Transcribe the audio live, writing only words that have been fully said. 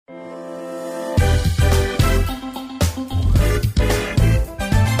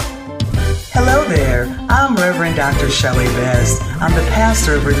I'm Reverend Dr. Shelley Best. I'm the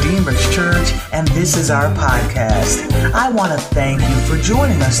pastor of Redeemer's Church, and this is our podcast. I want to thank you for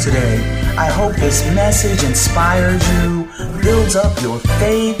joining us today. I hope this message inspires you, builds up your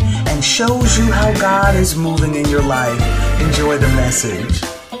faith, and shows you how God is moving in your life. Enjoy the message.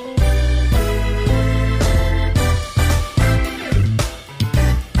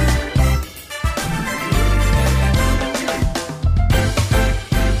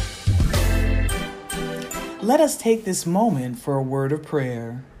 Let us take this moment for a word of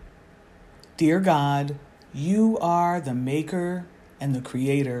prayer. Dear God, you are the maker and the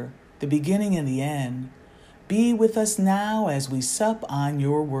creator, the beginning and the end. Be with us now as we sup on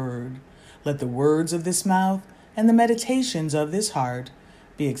your word. Let the words of this mouth and the meditations of this heart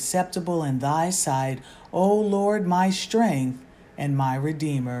be acceptable in thy sight, O Lord, my strength and my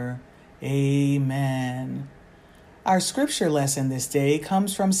Redeemer. Amen. Our scripture lesson this day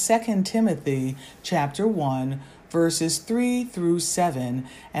comes from 2 Timothy chapter 1, verses 3 through 7,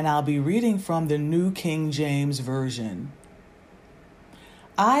 and I'll be reading from the New King James Version.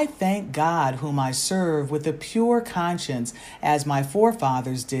 I thank God whom I serve with a pure conscience, as my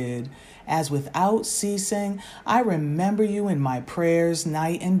forefathers did, as without ceasing I remember you in my prayers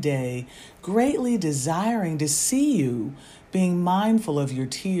night and day, greatly desiring to see you, being mindful of your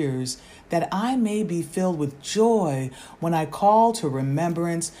tears, that I may be filled with joy when I call to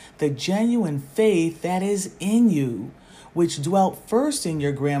remembrance the genuine faith that is in you, which dwelt first in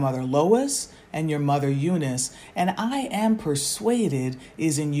your grandmother Lois and your mother Eunice, and I am persuaded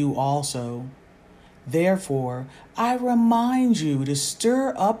is in you also. Therefore, I remind you to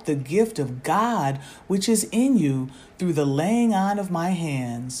stir up the gift of God which is in you through the laying on of my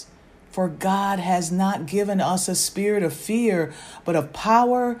hands. For God has not given us a spirit of fear, but of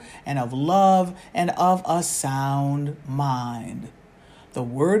power and of love and of a sound mind. The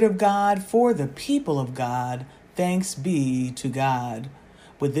word of God for the people of God. Thanks be to God.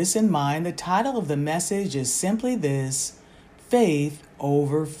 With this in mind, the title of the message is simply this: Faith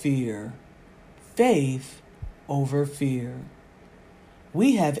over Fear. Faith over fear.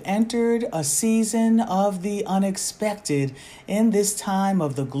 We have entered a season of the unexpected in this time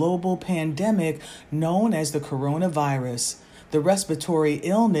of the global pandemic known as the coronavirus, the respiratory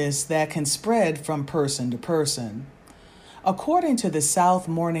illness that can spread from person to person. According to the South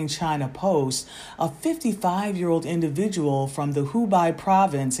Morning China Post, a 55-year-old individual from the Hubei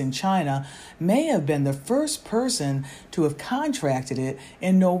province in China may have been the first person to have contracted it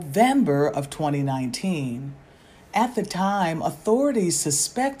in November of 2019. At the time, authorities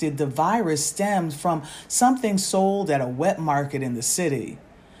suspected the virus stemmed from something sold at a wet market in the city.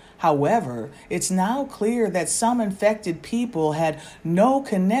 However, it's now clear that some infected people had no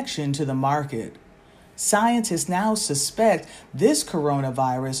connection to the market. Scientists now suspect this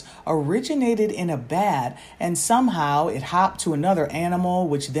coronavirus originated in a bat and somehow it hopped to another animal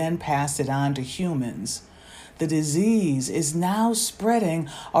which then passed it on to humans. The disease is now spreading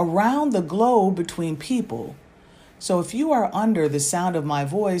around the globe between people. So if you are under the sound of my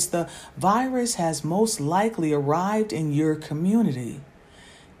voice, the virus has most likely arrived in your community.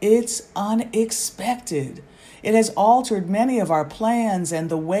 It's unexpected. It has altered many of our plans and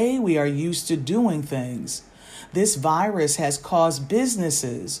the way we are used to doing things. This virus has caused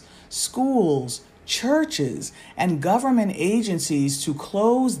businesses, schools, churches, and government agencies to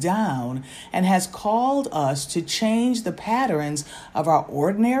close down and has called us to change the patterns of our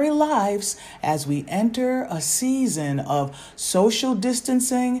ordinary lives as we enter a season of social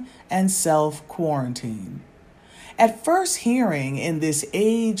distancing and self-quarantine. At first hearing in this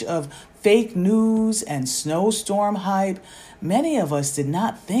age of fake news and snowstorm hype, many of us did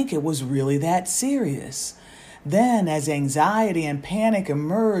not think it was really that serious. Then, as anxiety and panic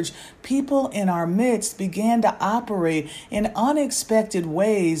emerged, people in our midst began to operate in unexpected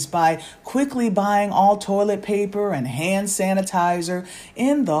ways by quickly buying all toilet paper and hand sanitizer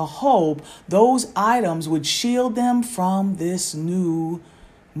in the hope those items would shield them from this new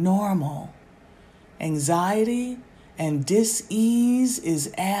normal. Anxiety and dis-ease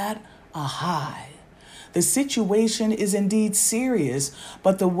is at a high. The situation is indeed serious,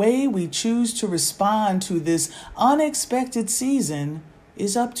 but the way we choose to respond to this unexpected season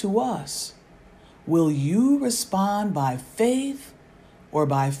is up to us. Will you respond by faith or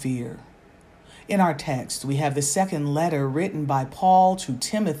by fear? In our text, we have the second letter written by Paul to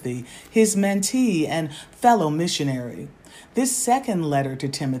Timothy, his mentee and fellow missionary. This second letter to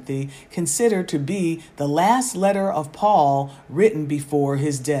Timothy, considered to be the last letter of Paul written before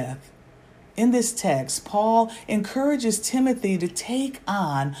his death. In this text, Paul encourages Timothy to take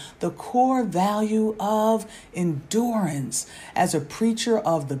on the core value of endurance as a preacher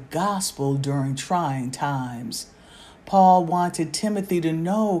of the gospel during trying times. Paul wanted Timothy to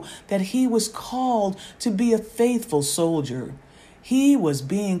know that he was called to be a faithful soldier. He was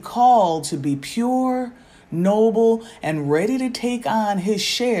being called to be pure, noble, and ready to take on his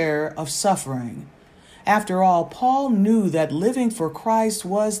share of suffering. After all, Paul knew that living for Christ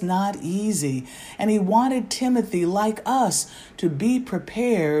was not easy, and he wanted Timothy, like us, to be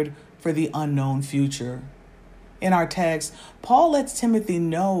prepared for the unknown future. In our text, Paul lets Timothy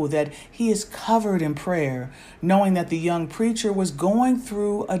know that he is covered in prayer, knowing that the young preacher was going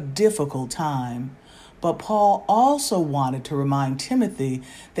through a difficult time. But Paul also wanted to remind Timothy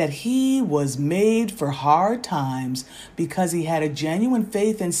that he was made for hard times because he had a genuine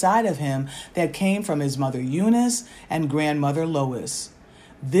faith inside of him that came from his mother Eunice and grandmother Lois.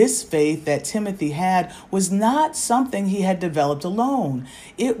 This faith that Timothy had was not something he had developed alone.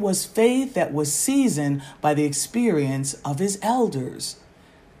 It was faith that was seasoned by the experience of his elders.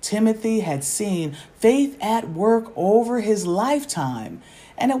 Timothy had seen faith at work over his lifetime,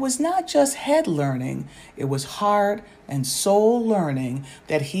 and it was not just head learning, it was heart and soul learning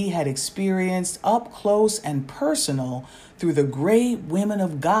that he had experienced up close and personal through the great women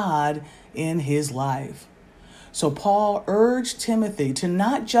of God in his life. So Paul urged Timothy to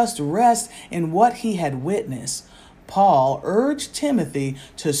not just rest in what he had witnessed. Paul urged Timothy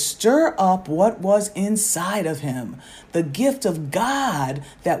to stir up what was inside of him, the gift of God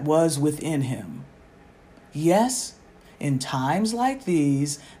that was within him. Yes, in times like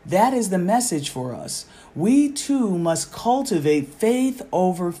these, that is the message for us. We too must cultivate faith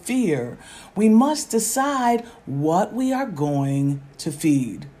over fear. We must decide what we are going to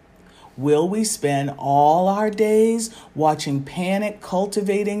feed. Will we spend all our days watching panic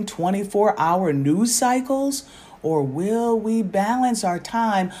cultivating 24-hour news cycles? Or will we balance our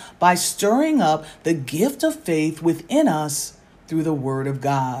time by stirring up the gift of faith within us through the Word of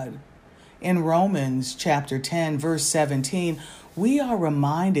God? In Romans chapter 10, verse 17, we are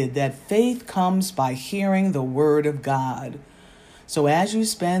reminded that faith comes by hearing the Word of God. So as you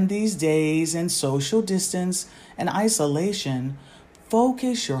spend these days in social distance and isolation,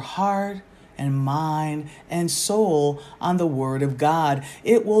 focus your heart and mind and soul on the Word of God.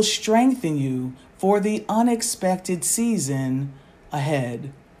 It will strengthen you for the unexpected season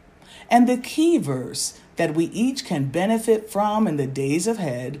ahead. And the key verse that we each can benefit from in the days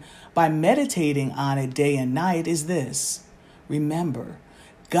ahead by meditating on it day and night is this. Remember,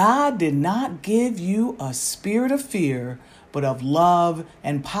 God did not give you a spirit of fear, but of love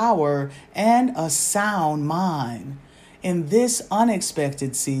and power and a sound mind. In this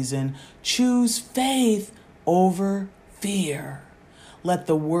unexpected season, choose faith over fear. Let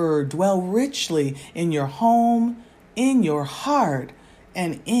the Word dwell richly in your home, in your heart,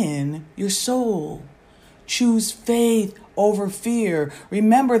 and in your soul. Choose faith over fear.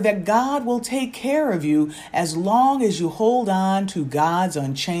 Remember that God will take care of you as long as you hold on to God's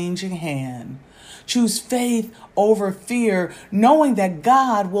unchanging hand. Choose faith over fear, knowing that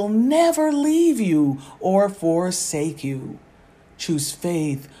God will never leave you or forsake you. Choose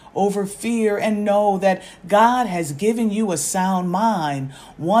faith over fear and know that God has given you a sound mind,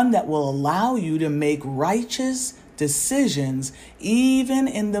 one that will allow you to make righteous decisions even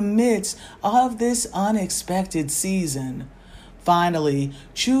in the midst of this unexpected season. Finally,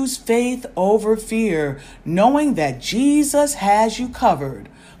 choose faith over fear, knowing that Jesus has you covered,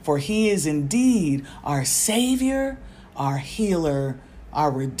 for he is indeed our Savior, our healer, our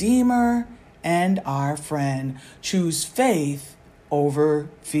Redeemer, and our friend. Choose faith over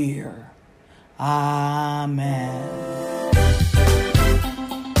fear. Amen.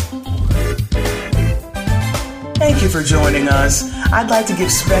 Thank you for joining us. I'd like to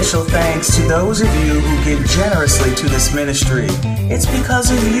give special thanks to those of you who give generously to this ministry. It's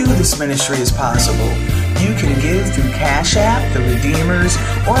because of you this ministry is possible. You can give through Cash App, The Redeemers,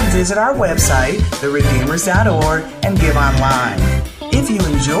 or visit our website, theredeemers.org, and give online. If you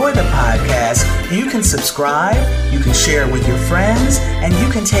enjoy the podcast, you can subscribe, you can share it with your friends, and you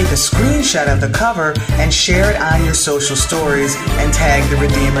can take a screenshot of the cover and share it on your social stories and tag the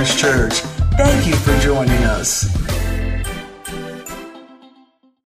Redeemers Church. Thank you for joining us.